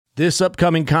This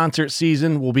upcoming concert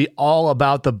season will be all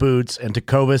about the boots, and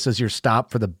Tecovas is your stop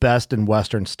for the best in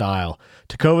Western style.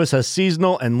 Tecovas has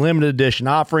seasonal and limited edition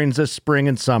offerings this spring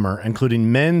and summer,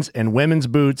 including men's and women's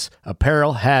boots,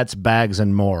 apparel, hats, bags,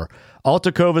 and more. All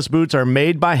Tecovas boots are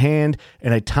made by hand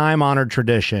in a time-honored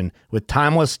tradition with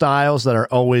timeless styles that are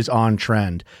always on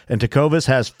trend. And Tecovas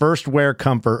has first wear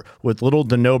comfort with little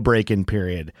to no break-in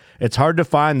period. It's hard to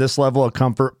find this level of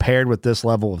comfort paired with this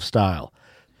level of style.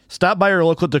 Stop by your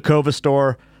local Tecovas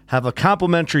store, have a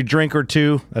complimentary drink or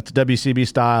two, that's WCB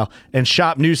style, and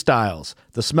shop new styles.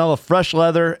 The smell of fresh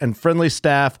leather and friendly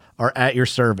staff are at your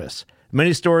service.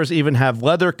 Many stores even have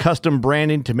leather custom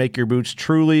branding to make your boots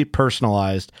truly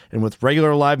personalized. And with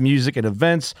regular live music and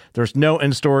events, there's no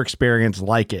in-store experience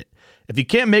like it. If you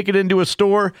can't make it into a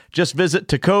store, just visit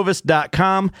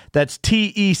tecovas.com. That's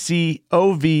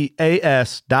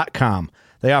TECOVAS.com.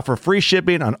 They offer free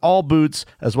shipping on all boots,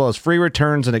 as well as free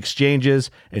returns and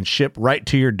exchanges, and ship right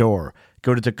to your door.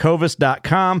 Go to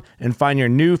tecovas.com and find your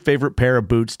new favorite pair of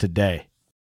boots today.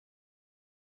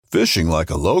 Fishing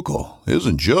like a local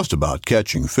isn't just about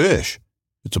catching fish.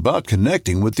 It's about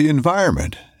connecting with the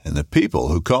environment and the people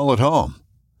who call it home.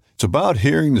 It's about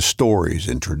hearing the stories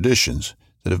and traditions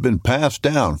that have been passed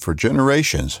down for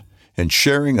generations and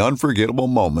sharing unforgettable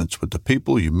moments with the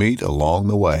people you meet along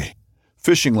the way.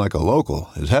 Fishing like a local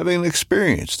is having an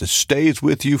experience that stays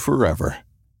with you forever.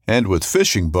 And with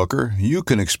Fishing Booker, you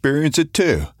can experience it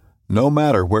too, no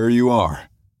matter where you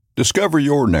are. Discover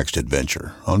your next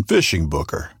adventure on Fishing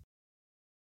Booker.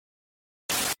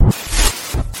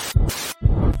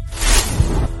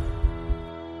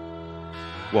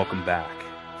 Welcome back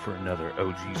for another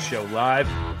OG Show Live.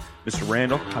 Mr.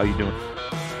 Randall, how you doing?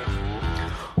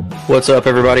 What's up,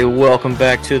 everybody? Welcome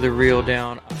back to The Reel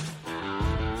Down.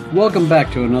 Welcome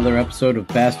back to another episode of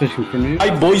Bass Fishing for News.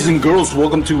 Hi, boys and girls.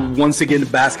 Welcome to, once again, the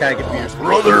Bass Kayak Beers.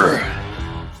 Brother,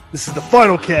 this is the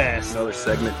final cast. Another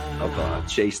segment of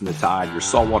Chasing the Tide, your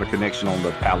saltwater connection on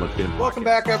the Pelican. Welcome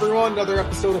back, everyone. Another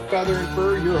episode of Feather and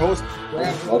Fur. Your host,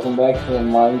 Brad. Welcome back to the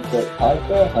MindSet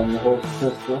podcast. I'm your host,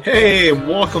 Crystal. Hey,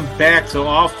 welcome back to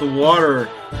Off the Water.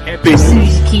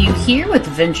 Susie Q here with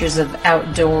Adventures of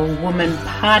Outdoor Woman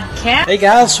podcast. Hey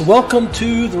guys, welcome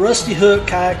to the Rusty Hook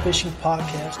Kayak Fishing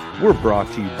Podcast. We're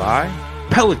brought to you by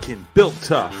Pelican, built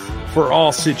tough for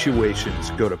all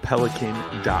situations. Go to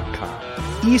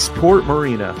pelican.com. Eastport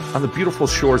Marina on the beautiful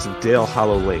shores of Dale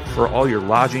Hollow Lake. For all your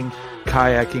lodging,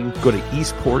 kayaking, go to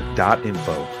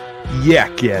eastport.info.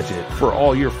 Yak Gadget. For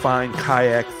all your fine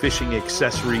kayak fishing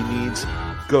accessory needs,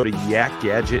 go to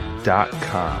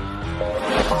yakgadget.com.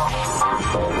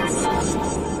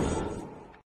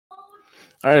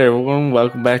 All right, everyone.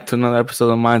 Welcome back to another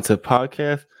episode of MindSet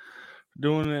Podcast.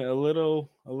 Doing it a little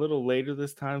later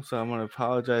this time, so I'm going to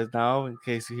apologize now in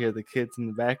case you hear the kids in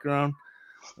the background,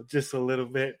 just a little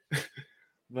bit.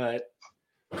 But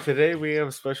today we have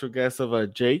a special guest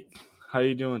of Jake. How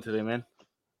you doing today, man?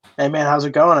 Hey, man, how's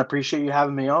it going? I appreciate you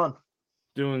having me on.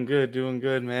 Doing good,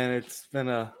 man. It's been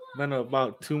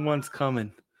about 2 months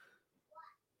coming.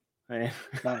 Man.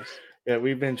 Nice. Yeah,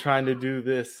 we've been trying to do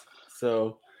this,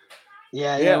 so.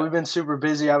 Yeah, we've been super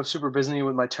busy. I was super busy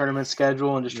with my tournament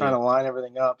schedule and just trying to line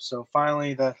everything up. So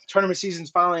finally, the tournament season's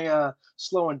finally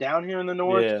slowing down here in the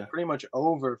north. Yeah. It's pretty much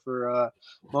over for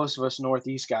most of us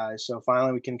Northeast guys. So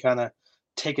finally, we can kind of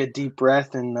take a deep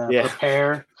breath and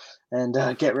prepare and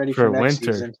get ready for next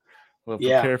winter. season. Well,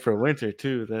 prepare for winter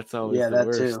too. That's always the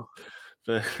worst. Too.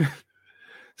 But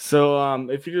so,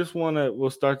 if you just want to, we'll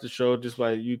start the show just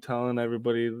by you telling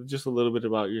everybody just a little bit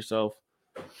about yourself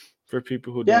for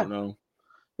people who don't know.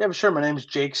 Yeah, but sure. My name is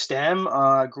Jake Stem.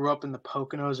 I grew up in the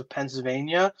Poconos of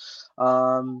Pennsylvania,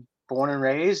 born and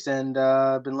raised, and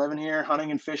been living here, hunting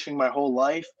and fishing my whole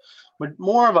life. But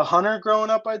more of a hunter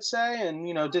growing up, I'd say, and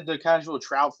did the casual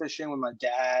trout fishing with my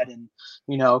dad, and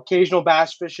occasional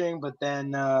bass fishing. But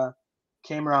then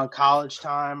came around college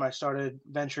time, I started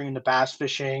venturing into bass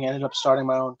fishing. Ended up starting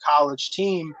my own college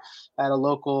team at a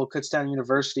local Kutztown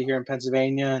University here in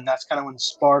Pennsylvania, and that's kind of when the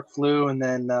spark flew. And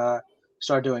then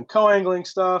started doing co-angling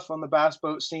stuff on the bass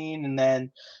boat scene, and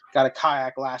then got a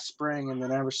kayak last spring. And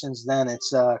then ever since then,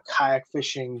 it's kayak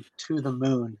fishing to the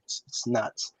moon. It's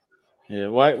nuts. Yeah.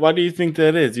 Why do you think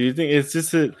that is? Do you think is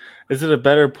it a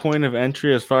better point of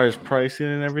entry as far as pricing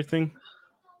and everything?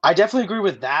 I definitely agree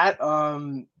with that.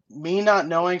 Me not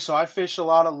knowing, so I fish a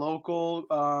lot of local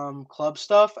club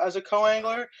stuff as a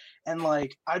co-angler, and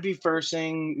I'd be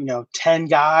versing 10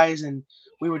 guys, and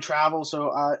we would travel. So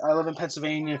I live in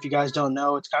Pennsylvania. If you guys don't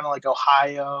know, it's kind of like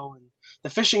Ohio, and the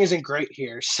fishing isn't great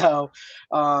here. So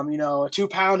a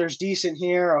 2-pounder's decent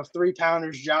here, a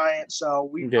 3-pounder's giant.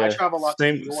 So I travel a lot.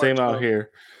 Same out here.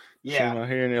 Yeah, out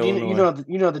here in you Illinois.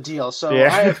 know the deal. So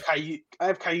Yeah. I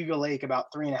have Cayuga Lake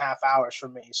about 3.5 hours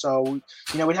from me. So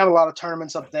we'd have a lot of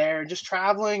tournaments up there, and just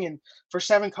traveling. And for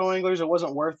 7 co-anglers, it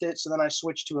wasn't worth it. So then I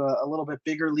switched to a little bit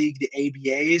bigger league, the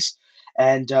ABAs,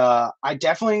 and I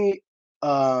definitely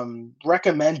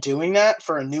recommend doing that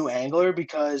for a new angler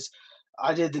because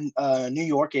I did the New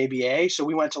York ABA. So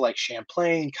we went to like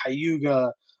Champlain,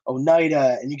 Cayuga,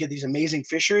 Oneida, and you get these amazing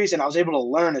fisheries. And I was able to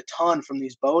learn a ton from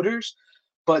these boaters.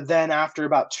 But then after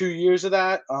about 2 years of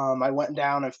that, I went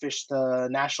down and fished the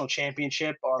national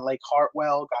championship on Lake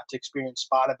Hartwell, got to experience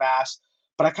spotted bass.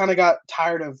 But I kind of got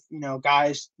tired of,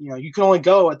 guys, you can only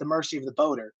go at the mercy of the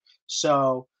boater.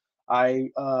 So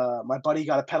my buddy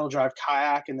got a pedal drive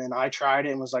kayak, and then I tried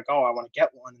it and was like, oh, I want to get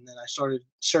one. And then I started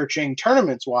searching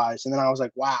tournaments wise. And then I was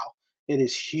like, wow, it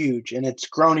is huge. And it's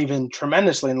grown even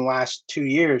tremendously in the last 2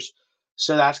 years.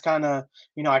 So that's kind of,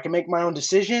 I can make my own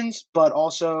decisions, but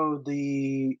also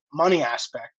the money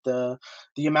aspect, the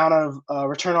amount of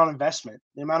return on investment,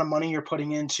 the amount of money you're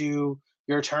putting into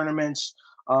your tournaments,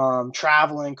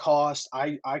 traveling costs.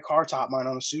 I car top mine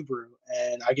on a Subaru,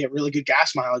 and I get really good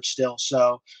gas mileage still.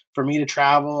 So for me to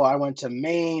travel, I went to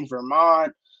Maine,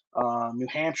 Vermont, New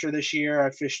Hampshire this year. I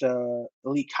fished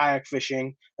elite kayak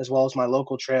fishing as well as my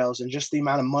local trails, and just the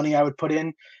amount of money I would put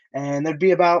in, and there'd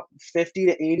be about 50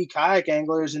 to 80 kayak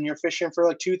anglers, and you're fishing for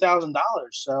like $2,000.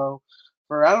 So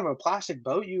for out of a plastic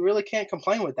boat, you really can't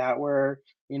complain with that. Where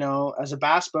as a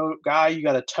bass boat guy, you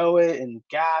got to tow it and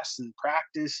gas and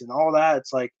practice and all that.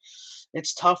 It's like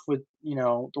it's tough with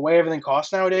the way everything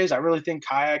costs nowadays. I really think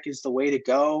kayak is the way to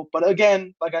go. But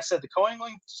again, like I said, the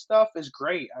co-angling stuff is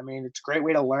great. I mean, it's a great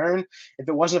way to learn. If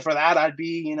it wasn't for that, I'd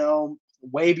be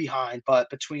way behind. But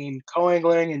between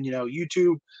co-angling and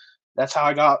YouTube, that's how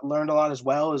I learned a lot as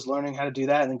well, is learning how to do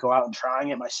that and then go out and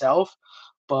trying it myself.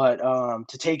 But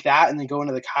to take that and then go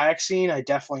into the kayak scene, I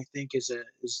definitely think is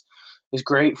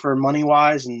great for money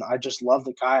wise, and I just love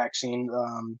the kayak scene.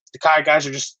 The kayak guys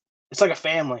are it's like a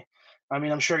family. I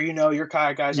mean, I'm sure your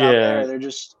kayak guys out Yeah. there. They're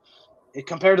just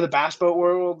compared to the bass boat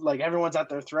world, like everyone's at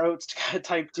their throats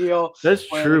type deal.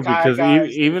 That's Where the true kayak because guys, they're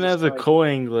even just as a like,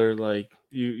 co-angler, like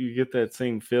you get that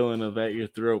same feeling of at your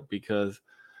throat because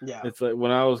yeah, it's like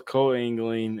when I was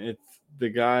co-angling, it's the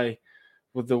guy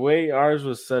with the way ours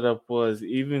was set up was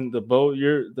even the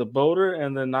boater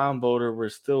and the non-boater were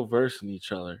still versing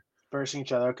each other. versing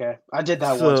each other. Okay, I did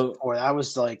that once So before. That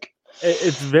was like,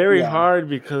 it's very yeah, hard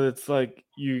because it's like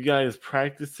you guys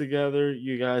practice together,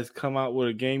 you guys come out with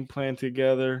a game plan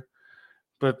together,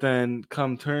 but then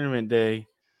come tournament day,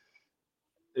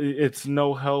 it's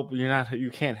no help.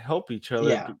 You can't help each other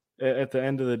yeah. at the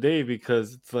end of the day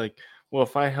because it's like, well,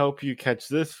 if I help you catch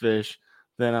this fish,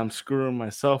 then I'm screwing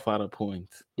myself out of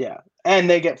points. Yeah, and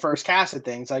they get first cast at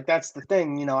things. Like that's the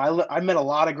thing. I met a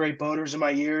lot of great boaters in my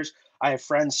years. I have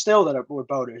friends still that were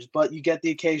boaters, but you get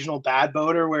the occasional bad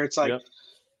boater where it's like Yep.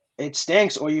 it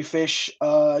stinks, or you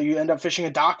end up fishing a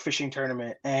dock fishing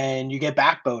tournament and you get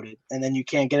backboated, and then you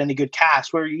can't get any good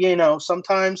casts. Where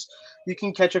sometimes you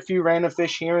can catch a few random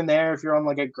fish here and there if you're on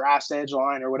like a grass edge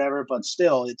line or whatever, but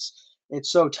still, it's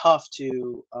so tough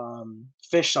to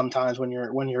fish sometimes when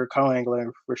you're a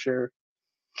co-angler for sure.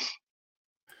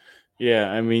 Yeah,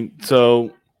 I mean,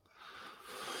 so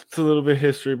it's a little bit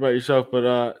history about yourself,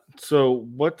 but so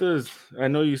what does I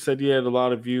know you said you had a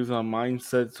lot of views on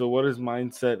mindset. So what does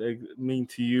mindset mean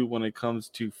to you when it comes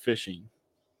to fishing?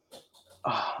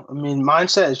 I mean,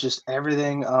 mindset is just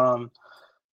everything.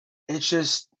 It's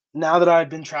just now that I've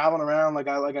been traveling around, like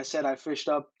I said, I fished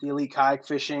up the elite kayak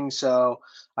fishing. So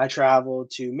I traveled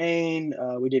to Maine.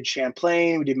 We did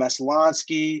Champlain. We did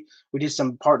Messalonski. We did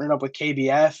some partnered up with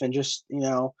KBF, and just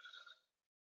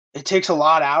it takes a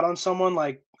lot out on someone.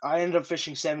 Like I ended up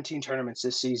fishing 17 tournaments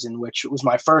this season, which was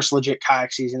my first legit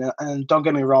kayak season. And don't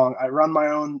get me wrong, I run my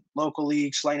own local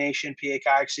league, Slay Nation PA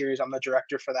Kayak Series. I'm the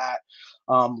director for that.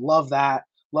 Love that.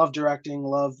 Love directing.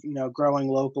 Love growing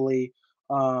locally.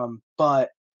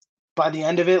 But by the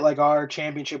end of it, like our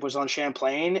championship was on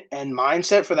Champlain, and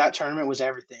mindset for that tournament was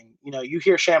everything. You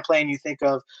hear Champlain, you think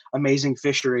of amazing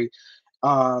fishery.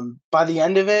 By the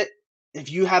end of it, if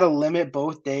you had a limit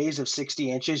both days of 60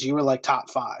 inches, you were like top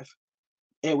 5.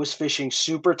 It was fishing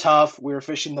super tough. We were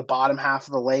fishing the bottom half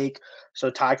of the lake, so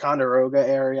Ticonderoga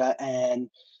area, and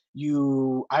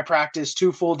I practiced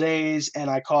 2 full days and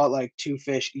I caught like 2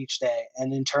 fish each day.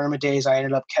 And in tournament days, I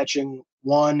ended up catching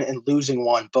 1 and losing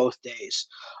 1 both days.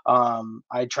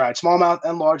 I tried smallmouth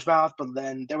and largemouth, but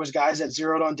then there was guys that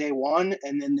zeroed on day 1,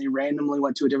 and then they randomly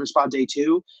went to a different spot day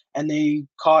 2, and they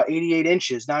caught 88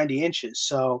 inches, 90 inches.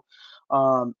 So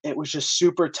it was just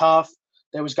super tough.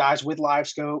 There was guys with live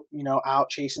scope, out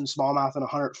chasing smallmouth in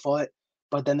 100 foot.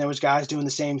 But then there was guys doing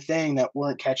the same thing that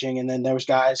weren't catching, and then there was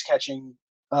guys catching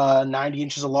 90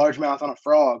 inches of largemouth on a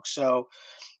frog. So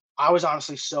I was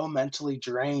honestly so mentally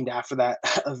drained after that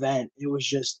event. It was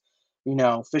just,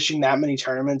 fishing that many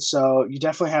tournaments. So you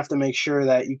definitely have to make sure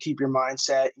that you keep your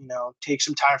mindset, take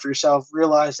some time for yourself,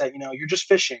 realize that, you're just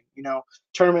fishing,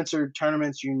 tournaments are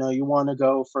tournaments, you want to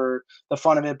go for the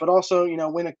fun of it, but also,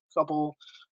 win a couple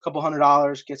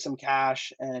 $100, get some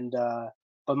cash. And,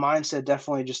 but mindset,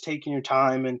 definitely just taking your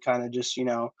time and kind of just,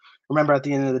 remember at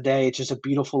the end of the day, it's just a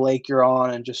beautiful lake you're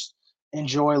on, and just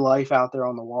enjoy life out there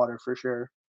on the water for sure.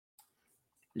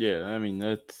 Yeah, I mean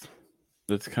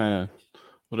that's kind of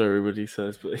what everybody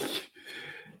says, but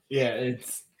yeah,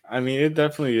 it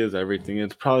definitely is everything.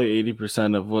 It's probably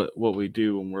 80% of what we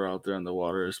do when we're out there on the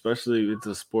water, especially it's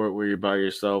a sport where you're by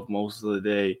yourself most of the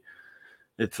day.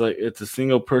 It's like it's a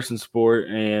single person sport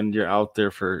and you're out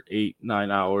there for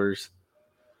 8-9 hours.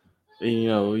 And,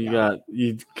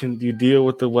 you deal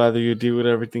with the weather, you deal with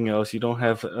everything else. You don't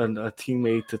have a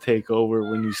teammate to take over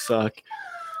when you suck.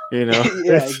 Yeah,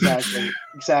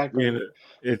 exactly.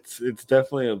 It's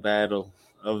definitely a battle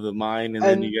of the mind, and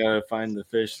then you gotta find the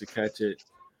fish to catch it.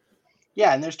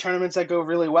 Yeah, and there's tournaments that go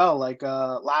really well. Like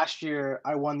last year,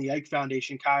 I won the Ike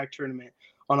Foundation kayak tournament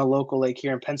on a local lake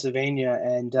here in Pennsylvania,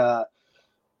 and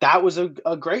that was a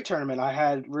great tournament. I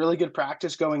had really good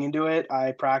practice going into it.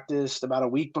 I practiced about a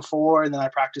week before, and then I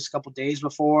practiced a couple days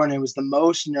before, and it was the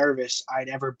most nervous I'd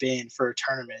ever been for a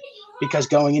tournament because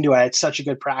going into it, I had such a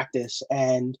good practice.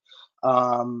 And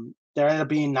there ended up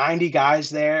being 90 guys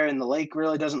there, and the lake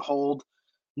really doesn't hold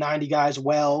 90 guys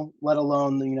well, let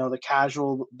alone, the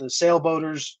casual, the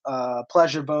sailboaters,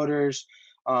 pleasure boaters.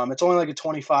 It's only like a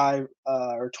 25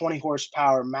 or 20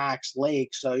 horsepower max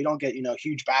lake, so you don't get,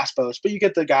 huge bass boats, but you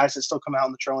get the guys that still come out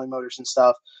in the trolling motors and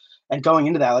stuff. And going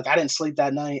into that, like, I didn't sleep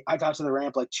that night. I got to the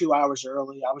ramp like 2 hours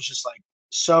early. I was just like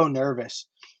so nervous.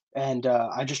 And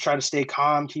I just try to stay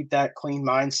calm, keep that clean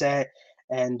mindset.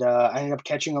 And I ended up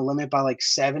catching a limit by like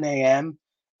 7 a.m.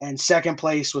 And second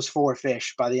place was 4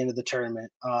 fish by the end of the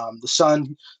tournament.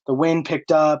 The wind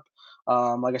picked up.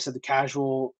 Like I said, the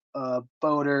casual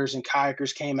boaters and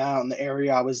kayakers came out, and the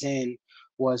area I was in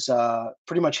was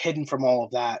pretty much hidden from all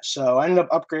of that. So I ended up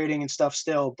upgrading and stuff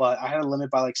still, but I had a limit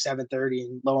by like 7:30,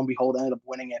 and lo and behold, I ended up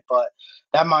winning it. But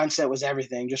that mindset was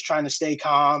everything. Just trying to stay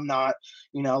calm, not,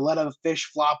 let a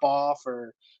fish flop off,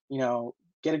 or,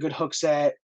 get a good hook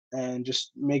set, and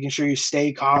just making sure you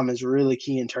stay calm is really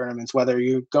key in tournaments, whether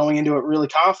you're going into it really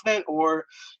confident or,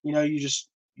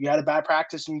 you had a bad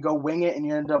practice and you go wing it and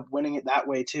you end up winning it that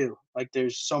way too. Like,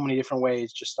 there's so many different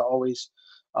ways just to always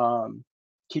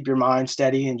keep your mind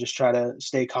steady and just try to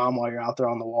stay calm while you're out there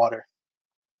on the water.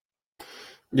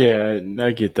 Yeah,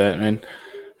 I get that, man.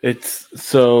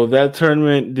 So that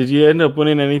tournament, did you end up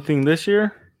winning anything this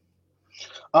year?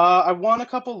 I won a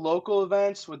couple local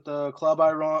events with the club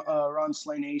I run,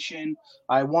 Slay Nation.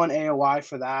 I won AOI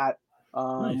for that,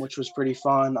 Nice. which was pretty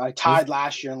fun. I tied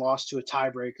last year and lost to a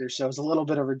tiebreaker, so it was a little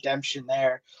bit of redemption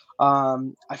there.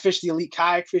 I fished the Elite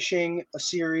Kayak Fishing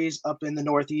series up in the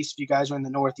Northeast. If you guys are in the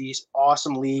Northeast,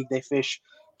 awesome league. They fish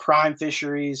prime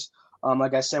fisheries.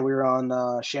 Like I said, we were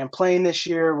on Champlain this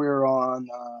year. We were on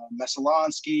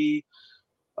Messalonski.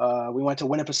 We went to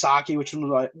Winnipesaukee,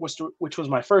 which was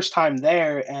my first time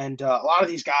there. And a lot of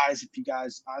these guys,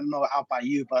 I don't know out by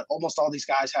you, but almost all these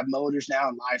guys have motors now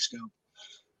and live scope.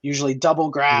 Usually double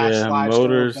grass, live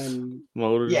motors, scope, and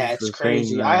motors. Yeah, it's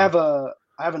crazy. I have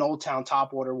an Old Town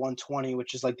Topwater 120,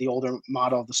 which is like the older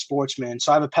model of the Sportsman.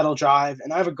 So I have a pedal drive,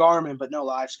 and I have a Garmin, but no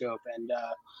live scope. And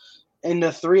in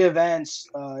the 3 events,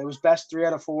 it was best 3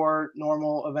 out of 4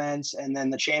 normal events, and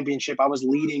then the championship, I was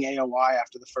leading AOI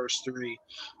after the first 3,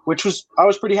 I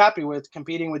was pretty happy with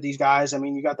competing with these guys. I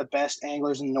mean, you got the best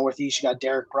anglers in the Northeast. You got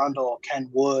Derek Brundle, Ken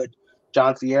Wood,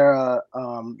 John Fiera,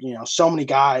 so many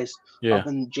guys up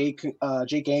in Jake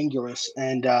Angulis.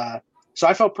 And so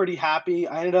I felt pretty happy.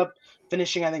 I ended up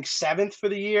finishing, I think, 7th for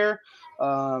the year.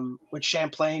 Which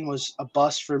Champlain was a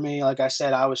bust for me. Like I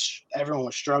said, everyone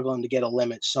was struggling to get a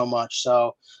limit so much.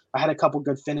 So I had a couple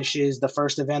good finishes. The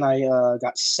first event, I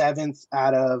got 7th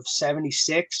out of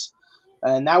 76,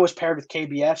 and that was paired with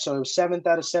KBF. So it was 7th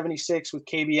out of 76 with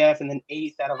KBF, and then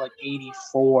 8th out of like 84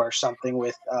 or something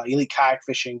with Elite Kayak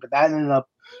Fishing. But that ended up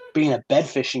being a bed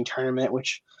fishing tournament,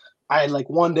 which I had like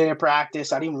 1 day of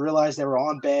practice. I didn't realize they were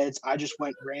on beds. I just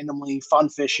went randomly fun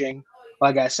fishing.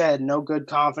 Like I said, no good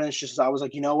confidence. Just I was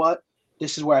like, you know what?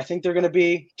 This is where I think they're going to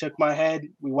be. Took my head.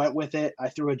 We went with it. I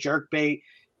threw a jerk bait,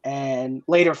 and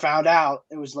later found out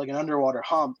it was like an underwater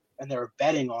hump, and they were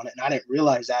betting on it. And I didn't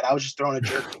realize that. I was just throwing a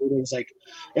jerk bait.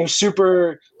 It was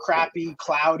super crappy,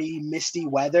 cloudy, misty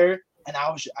weather. and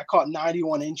I caught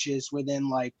 91 inches within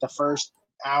like the first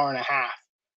hour and a half,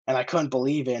 and I couldn't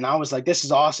believe it. And I was like, this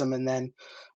is awesome. And then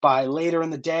by later in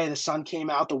the day, the sun came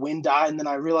out, the wind died, and then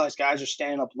I realized guys are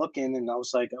standing up looking, and I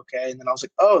was like, okay. And then I was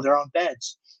like, oh, they're on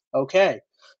beds. Okay.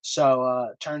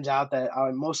 So turns out that I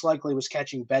most likely was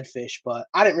catching bedfish, but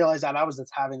I didn't realize that I was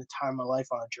just having the time of my life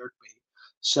on a jerkbait.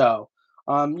 So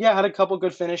yeah, I had a couple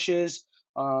good finishes.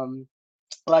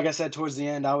 Like I said, towards the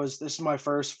end, this is my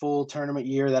first full tournament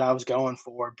year that I was going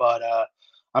for, but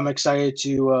I'm excited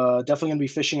to definitely going to be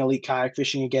fishing elite kayak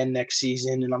fishing again next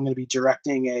season, and I'm going to be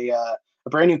directing a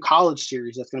brand new college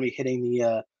series that's going to be hitting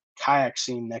the kayak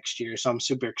scene next year. So I'm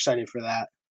super excited for that.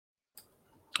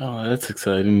 Oh, that's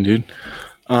exciting, dude.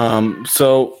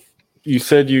 So you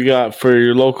said you got for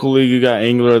your local league, you got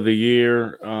Angler of the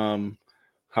Year.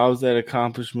 How's that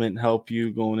accomplishment help you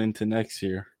going into next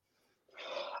year?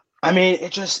 I mean,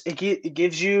 it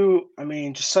gives you, I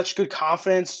mean, just such good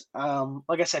confidence.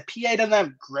 Like I said, PA doesn't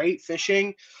have great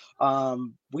fishing.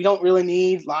 We don't really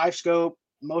need live scope.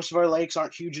 Most of our lakes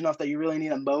aren't huge enough that you really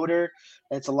need a motor.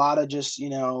 It's a lot of just,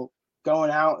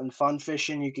 going out and fun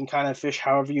fishing. You can kind of fish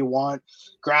however you want.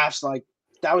 Graphs, like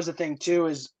that was the thing too,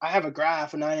 is I have a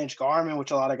graph, a 9-inch Garmin, which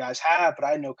a lot of guys have, but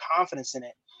I had no confidence in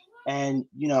it. And,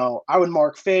 I would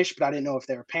mark fish, but I didn't know if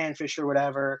they were panfish or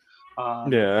whatever.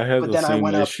 Yeah, I had But the then I same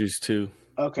went up. issues too.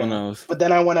 Okay. But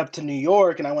then I went up to New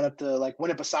York, and I went up to like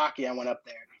Winnipesaukee. I went up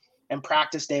there and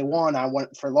practice day one. I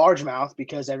went for largemouth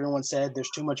because everyone said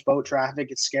there's too much boat traffic.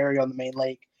 It's scary on the main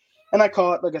lake. And I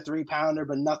caught like a 3-pounder,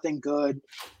 but nothing good,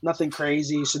 nothing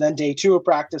crazy. So then day two of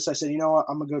practice, I said, you know what?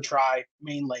 I'm going to go try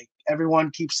main lake. Everyone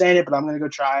keeps saying it, but I'm going to go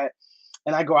try it.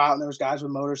 And I go out, and there was guys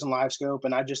with motors and live scope,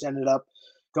 and I just ended up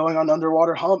going on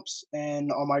underwater humps.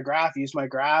 And on my graph, used my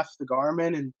graph, the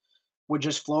Garmin, and would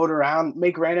just float around,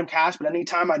 make random casts, but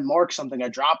anytime I'd mark something,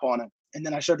 I'd drop on it. And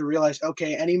then I started to realize,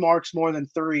 okay, any marks more than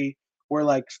 3 were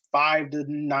like 5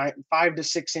 to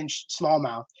 6 inch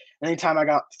smallmouth. Anytime I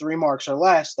got 3 marks or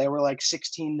less, they were like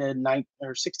 16 to 9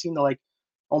 or 16 to like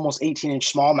almost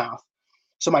 18-inch smallmouth.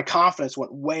 So my confidence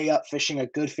went way up fishing a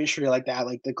good fishery like that.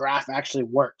 Like the graph actually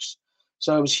works.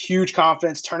 So it was huge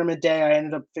confidence. Tournament day, I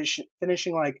ended up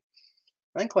finishing like,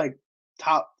 I think like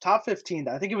top 15th.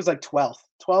 I think it was like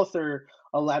 12th or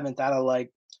 11th out of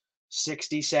like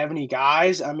 60, 70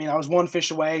 guys. I mean, I was one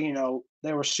fish away.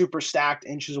 They were super stacked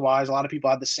inches wise. A lot of people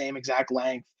had the same exact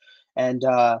length. And,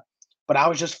 but I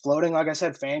was just floating, like I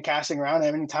said, fan casting around.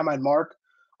 Every time I'd mark,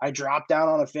 I dropped down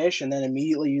on a fish, and then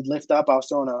immediately you'd lift up. I was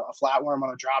throwing a flatworm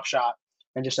on a drop shot,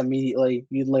 and just immediately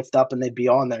you'd lift up and they'd be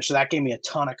on there. So that gave me a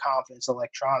ton of confidence,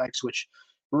 electronics, which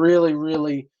really,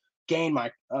 really gained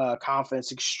my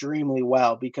confidence extremely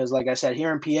well. Because like I said,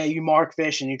 here in PA, you mark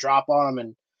fish and you drop on them,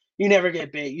 and you never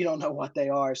get bit. You don't know what they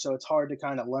are, so it's hard to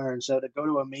kind of learn. So to go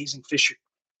to amazing fishery,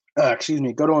 go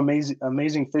to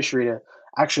amazing fishery to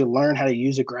actually learn how to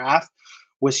use a graph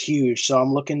was huge. So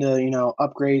I'm looking to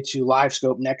upgrade to live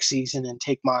scope next season and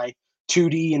take my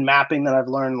 2D and mapping that I've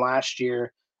learned last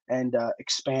year and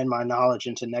expand my knowledge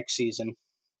into next season.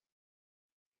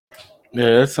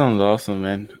 Yeah, that sounds awesome,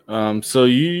 man. So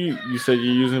you said you're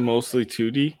using mostly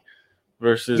 2D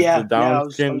versus the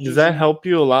down skin. Does that help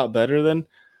you a lot better then?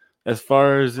 As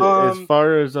far as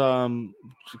because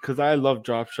I love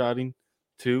drop shotting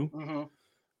too.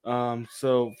 Mm-hmm.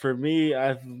 So for me,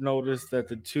 I've noticed that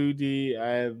the 2D,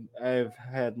 I've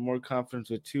had more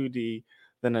confidence with 2D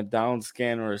than a down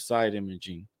scan or a side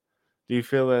imaging. Do you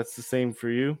feel that's the same for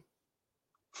you?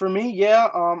 For me, yeah.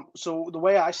 So the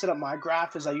way I set up my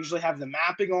graph is I usually have the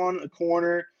mapping on a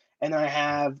corner, and I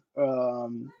have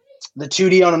the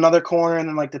 2D on another corner, and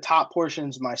then like the top portion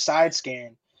is my side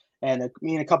scan. And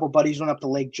me and a couple buddies went up to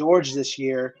Lake George this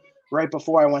year, right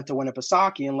before I went to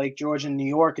Winnipesaukee. And Lake George in New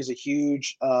York is a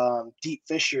huge deep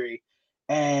fishery.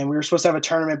 And we were supposed to have a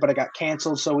tournament, but it got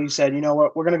canceled. So we said, you know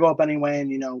what, we're going to go up anyway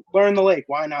and, learn the lake.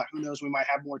 Why not? Who knows? We might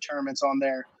have more tournaments on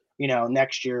there,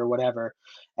 next year or whatever.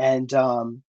 And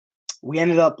we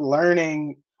ended up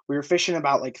learning, we were fishing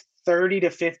about like 30 to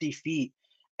 50 feet.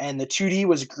 And the 2D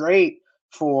was great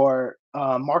for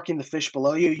marking the fish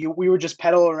below you. We would just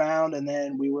pedal around, and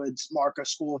then we would mark a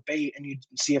school of bait, and you'd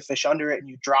see a fish under it, and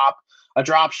you drop a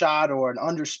drop shot or an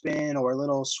underspin or a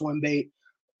little swim bait,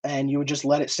 and you would just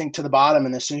let it sink to the bottom.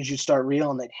 And as soon as you start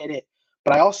reeling, they'd hit it.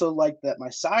 But I also liked that my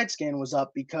side scan was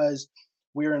up because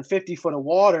we were in 50 foot of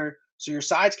water. So your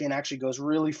side scan actually goes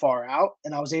really far out.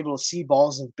 And I was able to see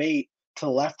balls of bait to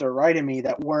the left or right of me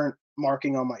that weren't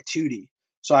marking on my 2D.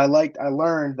 So I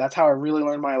learned, that's how I really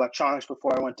learned my electronics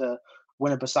before I went to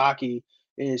Winnipesaukee,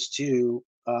 is to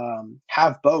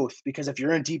have both. Because if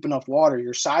you're in deep enough water,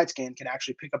 your side scan can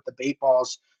actually pick up the bait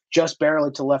balls just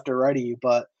barely to left or right of you.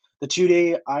 But the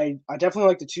 2D, I definitely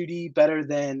like the 2D better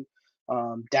than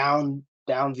down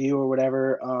view or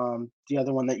whatever. The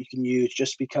other one that you can use,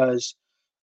 just because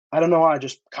I don't know why,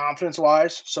 just confidence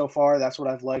wise, so far that's what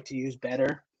I've liked to use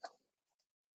better.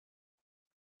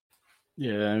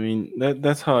 Yeah, I mean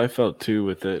that's how I felt too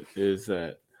with it. Is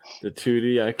that the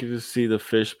 2D? I could just see the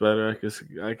fish better.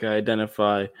 I could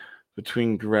identify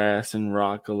between grass and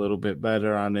rock a little bit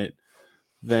better on it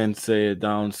than say a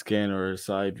down scan or a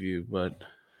side view. But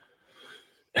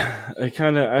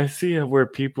I see where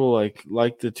people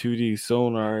like the 2D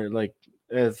sonar like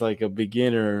as like a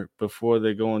beginner before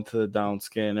they go into the down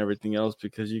scan and everything else,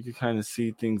 because you can kind of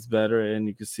see things better and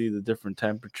you can see the different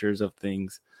temperatures of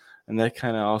things, and that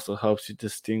kind of also helps you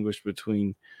distinguish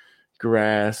between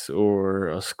grass or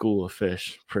a school of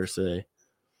fish per se.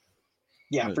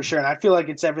 Yeah, for sure. And I feel like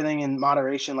it's everything in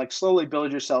moderation. Like, slowly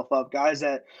build yourself up. Guys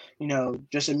that,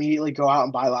 just immediately go out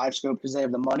and buy live scope because they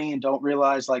have the money and don't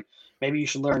realize, like, maybe you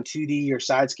should learn 2D or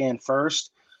side scan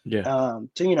first. Yeah.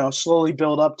 To slowly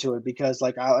build up to it, because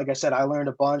like I said, I learned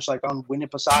a bunch. Like on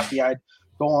Winnipesaukee, I'd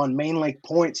go on main lake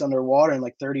points underwater in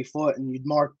like 30 foot, and you'd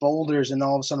mark boulders, and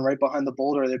all of a sudden right behind the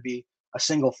boulder there'd be a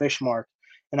single fish mark,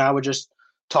 and I would just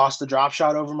toss the drop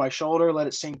shot over my shoulder, let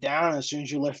it sink down, and as soon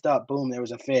as you lift up, boom, there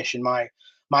was a fish. And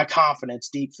my confidence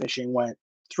deep fishing went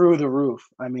through the roof.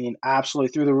 I mean,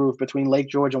 absolutely through the roof. Between Lake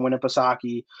George and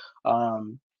Winnipesaukee,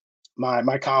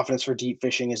 my confidence for deep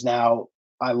fishing is now,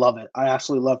 I love it. I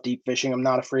absolutely love deep fishing. I'm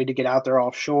not afraid to get out there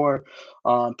offshore.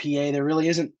 PA, there really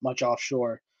isn't much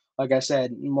offshore. Like I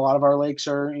said, a lot of our lakes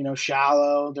are,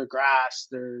 shallow. They're grass.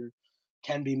 They're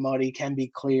can be muddy, can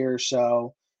be clear.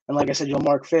 So, and like I said, you'll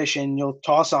mark fish and you'll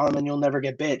toss on them and you'll never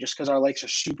get bit, just because our lakes are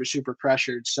super, super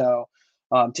pressured. So,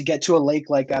 to get to a lake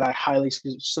like that, I highly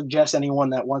suggest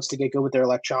anyone that wants to get good with their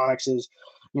electronics is,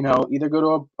 either go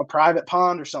to a private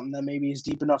pond or something that maybe is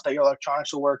deep enough that your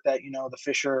electronics will work, that, the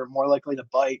fish are more likely to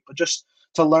bite. But just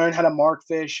to learn how to mark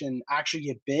fish and actually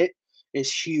get bit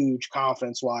is huge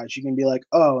confidence wise. You can be like,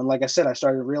 oh, and like I said, I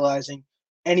started realizing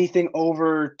anything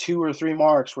over 2 or 3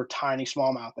 marks were tiny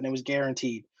smallmouth, and it was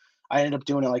guaranteed. I ended up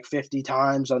doing it like 50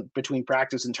 times between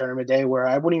practice and tournament day, where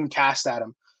I wouldn't even cast at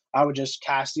them. I would just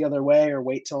cast the other way or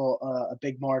wait till a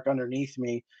big mark underneath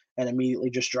me and immediately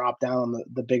just drop down on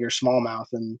the bigger smallmouth.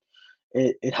 And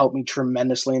it helped me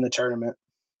tremendously in the tournament.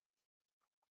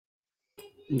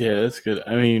 Yeah, that's good.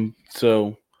 I mean,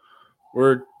 so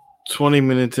we're 20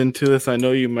 minutes into this. I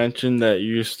know you mentioned that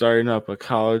you're starting up a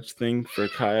college thing for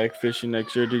kayak fishing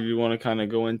next year. Do you want to kind of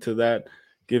go into that?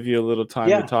 Give you a little time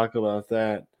to talk about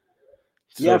that,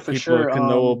 so For people sure. can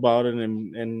know about it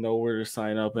and know where to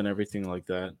sign up and everything like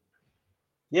that.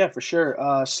 Yeah, for sure.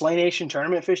 Slay Nation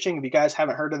Tournament Fishing, if you guys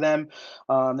haven't heard of them,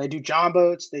 they do John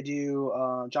boats, they do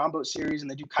John boat series,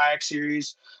 and they do kayak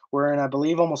series. We're in, I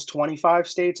believe, almost 25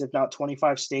 states, if not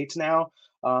 25 states now.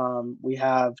 We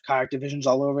have kayak divisions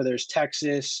all over. There's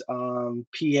Texas, PA,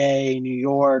 New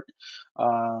York,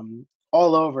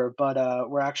 all over. But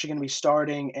we're actually going to be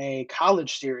starting a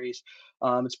college series.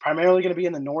 It's primarily going to be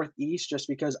in the Northeast, just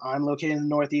because I'm located in the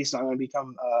Northeast. And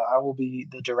I will be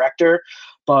the director,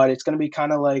 but it's going to be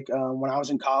kind of like when I was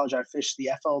in college, I fished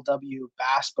the FLW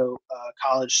Bass Boat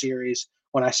College Series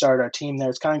when I started our team there.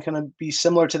 It's kind of going to be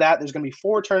similar to that. There's going to be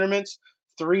 4 tournaments,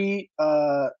 3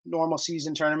 normal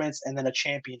season tournaments, and then a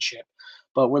championship.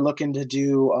 But we're looking to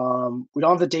do, we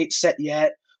don't have the date set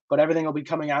yet, but everything will be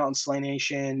coming out on Slay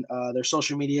Nation. Their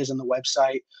social medias and the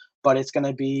website. But it's going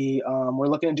to be, we're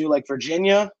looking to do like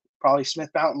Virginia, probably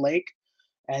Smith Mountain Lake.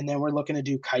 And then we're looking to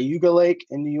do Cayuga Lake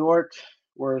in New York.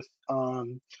 We're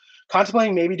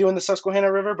contemplating maybe doing the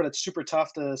Susquehanna River, but it's super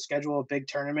tough to schedule a big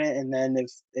tournament. And then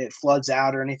if it floods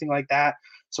out or anything like that.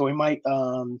 So we might,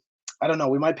 I don't know,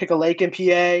 we might pick a lake in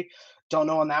PA. Don't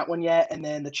know on that one yet. And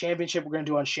then the championship we're going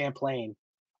to do on Champlain.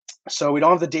 So we don't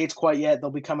have the dates quite yet.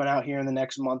 They'll be coming out here in the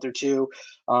next month or two.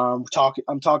 I'm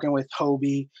talking with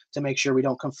Hobie to make sure we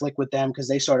don't conflict with them, because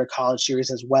they start a college series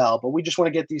as well. But we just want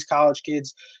to get these college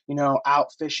kids,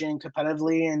 out fishing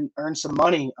competitively and earn some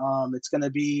money. It's going to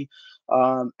be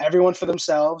everyone for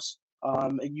themselves.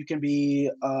 You can be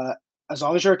as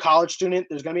long as you're a college student,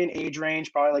 there's going to be an age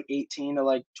range, probably like 18 to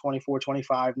like 24,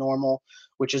 25 normal,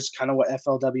 which is kind of what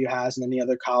FLW has and any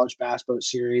other college bass boat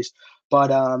series.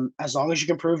 But as long as you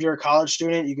can prove you're a college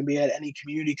student, you can be at any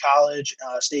community college,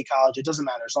 state college. It doesn't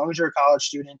matter. As long as you're a college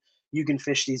student, you can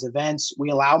fish these events. We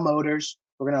allow motors.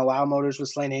 We're going to allow motors with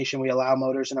Slay Nation. We allow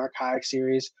motors in our kayak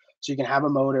series, so you can have a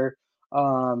motor.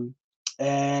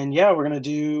 And yeah, we're going to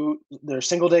do their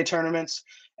single day tournaments,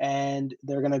 and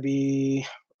they're going to be,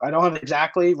 I don't have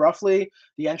exactly roughly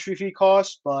the entry fee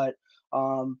cost, but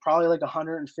probably like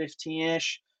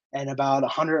 115-ish. and about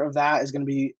 100 of that is going to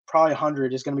be probably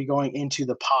 100 is going to be going into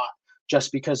the pot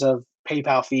just because of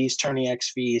PayPal fees, Tourney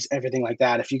X fees, everything like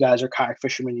that. If you guys are kayak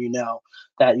fishermen, you know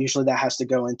that usually that has to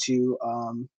go into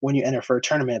when you enter for a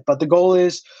tournament. But the goal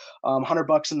is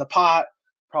 $100 in the pot,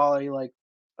 probably like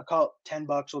a couple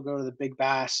 $10 will go to the big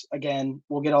bass. Again,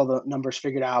 we'll get all the numbers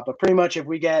figured out, but pretty much if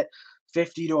we get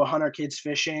 50 to 100 kids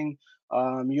fishing,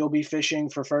 you'll be fishing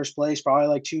for first place probably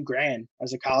like $2,000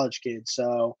 as a college kid.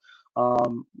 So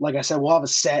like I said, we'll have a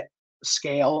set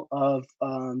scale of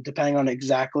depending on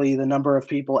exactly the number of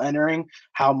people entering,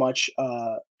 how much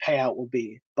payout will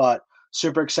be. But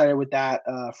super excited with that.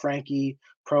 Frankie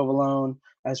Provolone,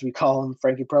 as we call him,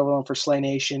 Frankie Provolone for Slay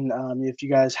Nation. If you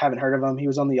guys haven't heard of him, he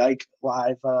was on the Ike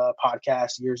Live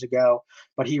podcast years ago,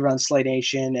 but he runs Slay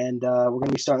Nation, and we're going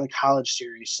to be starting the college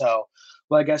series. So,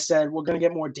 like I said, we're going to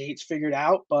get more dates figured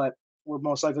out, but we're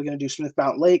most likely going to do Smith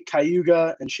Mountain Lake,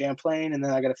 Cayuga, and Champlain, and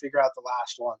then I got to figure out the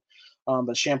last one.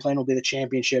 But Champlain will be the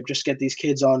championship. Just get these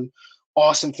kids on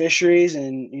awesome fisheries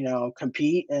and,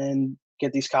 compete and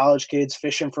get these college kids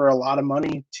fishing for a lot of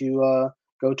money to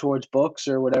go towards books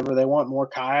or whatever they want, more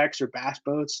kayaks or bass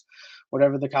boats,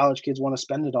 whatever the college kids want to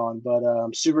spend it on. But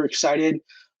I'm super excited.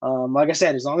 Like I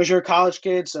said, as long as you're a college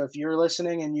kid, so if you're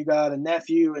listening and you got a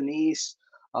nephew, a niece,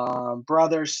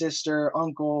 brother, sister,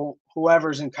 uncle,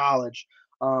 whoever's in college,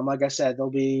 like I said, there'll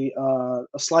be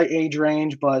a slight age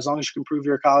range, but as long as you can prove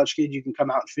you're a college kid, you can come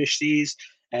out and fish these.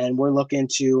 And we're looking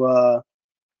to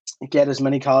get as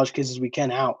many college kids as we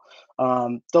can out.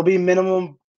 There'll be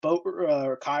minimum boat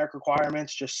or kayak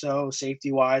requirements just so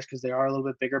safety wise, because they are a little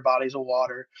bit bigger bodies of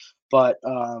water. But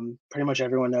pretty much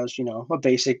everyone knows, a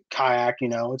basic kayak,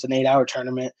 it's an 8-hour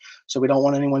tournament. So we don't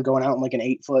want anyone going out in like an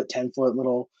 8-foot, 10-foot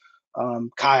little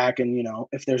kayak. And,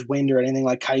 if there's wind or anything,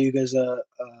 like Cayuga is a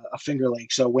finger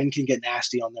lake. So wind can get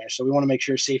nasty on there. So we want to make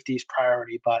sure safety is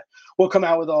priority. But we'll come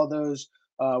out with all those.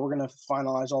 We're going to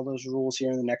finalize all those rules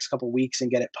here in the next couple of weeks and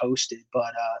get it posted.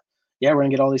 But yeah, we're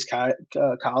going to get all these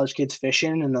college kids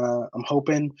fishing. And I'm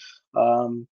hoping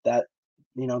that,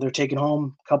 they're taking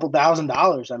home a couple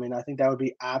 $1,000s. I mean, I think that would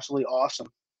be absolutely awesome.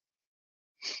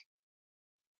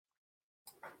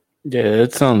 Yeah,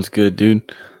 that sounds good,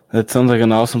 dude. That sounds like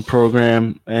an awesome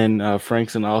program. And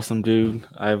Frank's an awesome dude.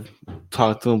 I've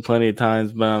talked to him plenty of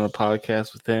times, been on a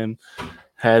podcast with him,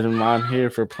 had him on here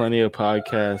for plenty of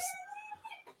podcasts.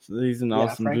 So he's an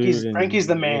awesome dude. And Frankie's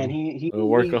the man. He a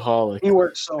workaholic. He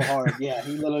works so hard. Yeah,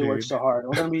 he literally works so hard.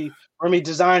 We're gonna be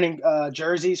designing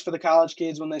jerseys for the college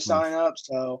kids when they sign up.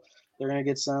 So they're gonna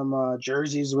get some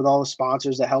jerseys with all the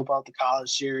sponsors that help out the college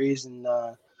series. And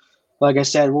like I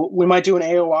said, we might do an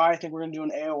AOI. I think we're gonna do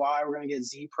an AOI. We're gonna get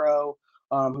Z Pro,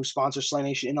 who sponsors Slay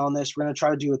Nation, in on this. We're going to try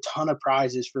to do a ton of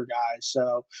prizes for guys.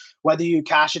 So whether you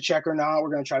cash a check or not,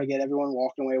 we're going to try to get everyone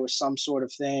walking away with some sort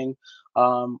of thing.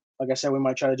 Like I said, we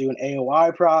might try to do an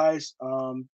AOI prize,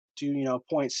 do,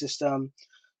 point system,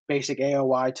 basic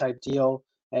AOI type deal,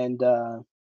 and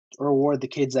reward the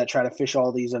kids that try to fish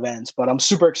all these events. But I'm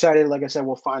super excited. Like I said,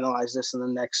 we'll finalize this in the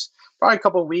next probably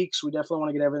couple of weeks. We definitely want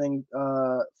to get everything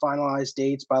finalized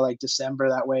dates by like December.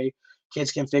 That way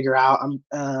kids can figure out.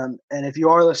 And if you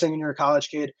are listening and you're a college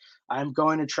kid, I'm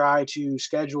going to try to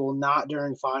schedule not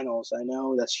during finals. I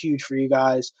know that's huge for you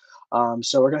guys.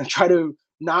 So we're going to try to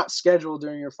not schedule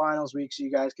during your finals week so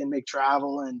you guys can make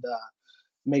travel and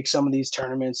make some of these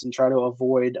tournaments and try to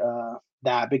avoid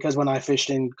that, because when I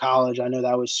fished in college, I know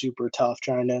that was super tough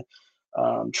trying to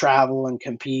travel and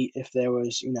compete if there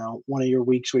was, one of your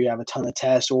weeks where you have a ton of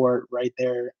tests, or right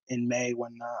there in May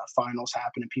when finals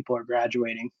happen and people are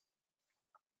graduating.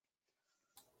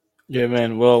 Yeah,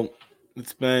 man. Well,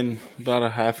 it's been about a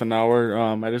half an hour.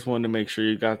 I just wanted to make sure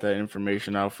you got that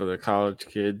information out for the college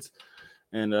kids.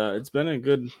 And it's been a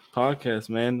good podcast,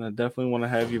 man. I definitely want to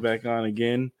have you back on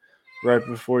again right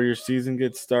before your season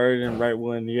gets started and right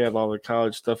when you have all the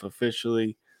college stuff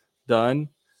officially done.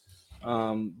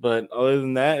 But other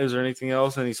than that, is there anything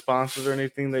else, any sponsors or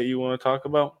anything that you want to talk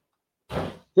about?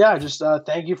 Yeah, just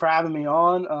thank you for having me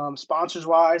on.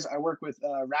 Sponsors-wise, I work with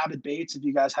Rabbit Baits. If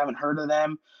you guys haven't heard of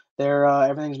them, they're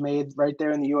everything's made right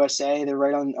there in the USA. They're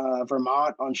right on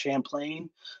Vermont on Champlain.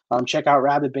 Check out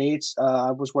Rabbit Baits.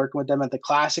 I was working with them at the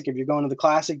Classic. If you're going to the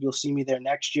Classic, you'll see me there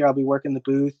next year. I'll be working the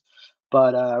booth.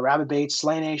 But Rabbit Baits,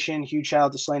 Slay Nation, huge shout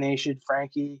out to Slay Nation,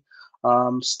 Frankie.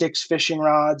 Sticks Fishing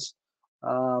Rods.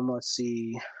 Let's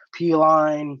see,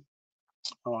 P-Line.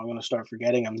 Oh, I'm going to start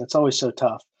forgetting them. That's always so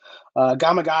tough.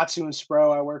 Gamakatsu and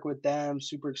Spro, I work with them.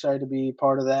 Super excited to be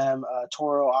part of them.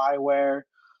 Toro Eyewear.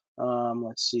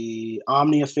 Let's see.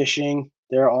 Omnia Fishing.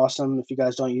 They're awesome if you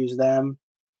guys don't use them.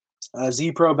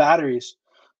 Z Pro Batteries.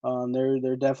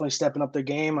 They're definitely stepping up their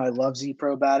game. I love Z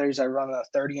Pro batteries. I run a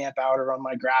 30 amp hour to run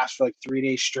my grass for like 3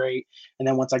 days straight, and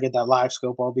then once I get that live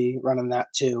scope, I'll be running that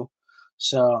too.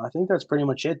 So I think that's pretty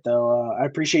much it, though. I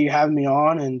appreciate you having me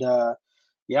on, and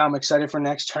yeah, I'm excited for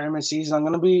next tournament season.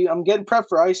 I'm getting prepped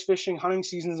for ice fishing. Hunting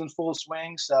season's in full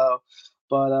swing, so.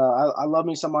 But I love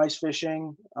me some ice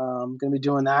fishing. I'm gonna be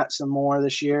doing that some more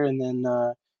this year, and then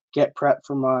get prepped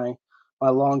for my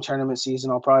long tournament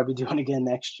season. I'll probably be doing again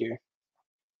next year.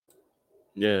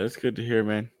 Yeah, that's good to hear,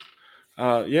 man.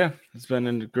 Yeah, it's been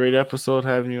a great episode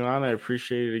having you on. I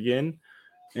appreciate it again,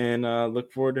 and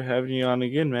look forward to having you on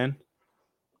again, man.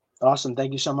 Awesome.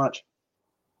 Thank you so much.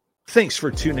 Thanks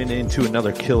for tuning in to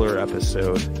another killer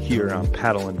episode here on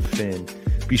Paddle and Fin.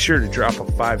 Be sure to drop a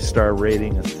 5-star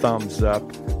rating, a thumbs up,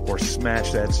 or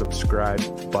smash that subscribe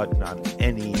button on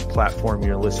any platform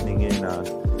you're listening in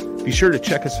on. Be sure to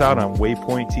check us out on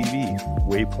Waypoint TV,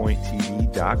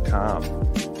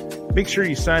 waypointtv.com. Make sure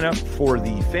you sign up for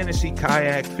the Fantasy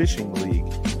Kayak Fishing League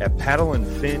at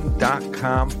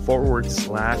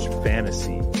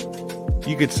paddleandfin.com/fantasy.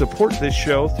 You could support this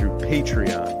show through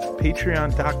Patreon,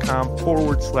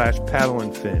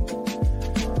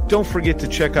 patreon.com/paddleandfin. Don't forget to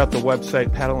check out the website,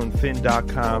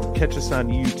 paddleandfin.com. Catch us on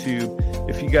YouTube.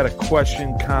 If you got a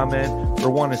question, comment, or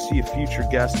want to see a future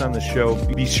guest on the show,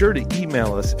 be sure to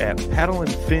email us at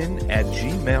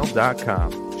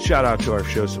paddleandfin@gmail.com. Shout out to our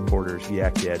show supporters,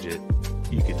 Yak Gadget.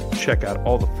 You can check out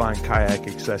all the fine kayak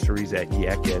accessories at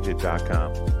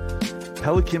yakgadget.com.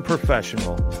 Pelican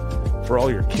Professional. For all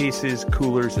your cases,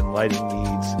 coolers, and lighting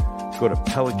needs, go to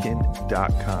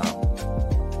pelican.com.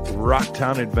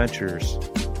 Rocktown Adventures,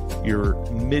 your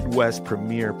Midwest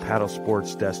premier paddle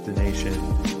sports destination.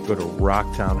 Go to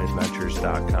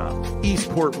rocktownadventures.com.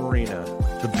 Eastport Marina,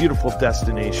 the beautiful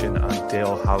destination on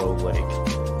Dale Hollow Lake.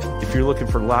 If you're looking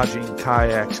for lodging,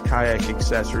 kayaks, kayak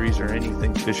accessories, or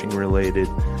anything fishing related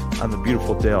on the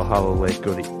beautiful Dale Hollow Lake,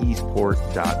 go to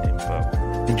eastport.info.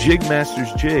 And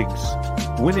Jigmasters Jigs.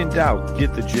 When in doubt,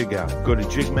 get the jig out. Go to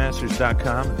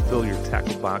jigmasters.com and fill your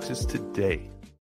tackle boxes today.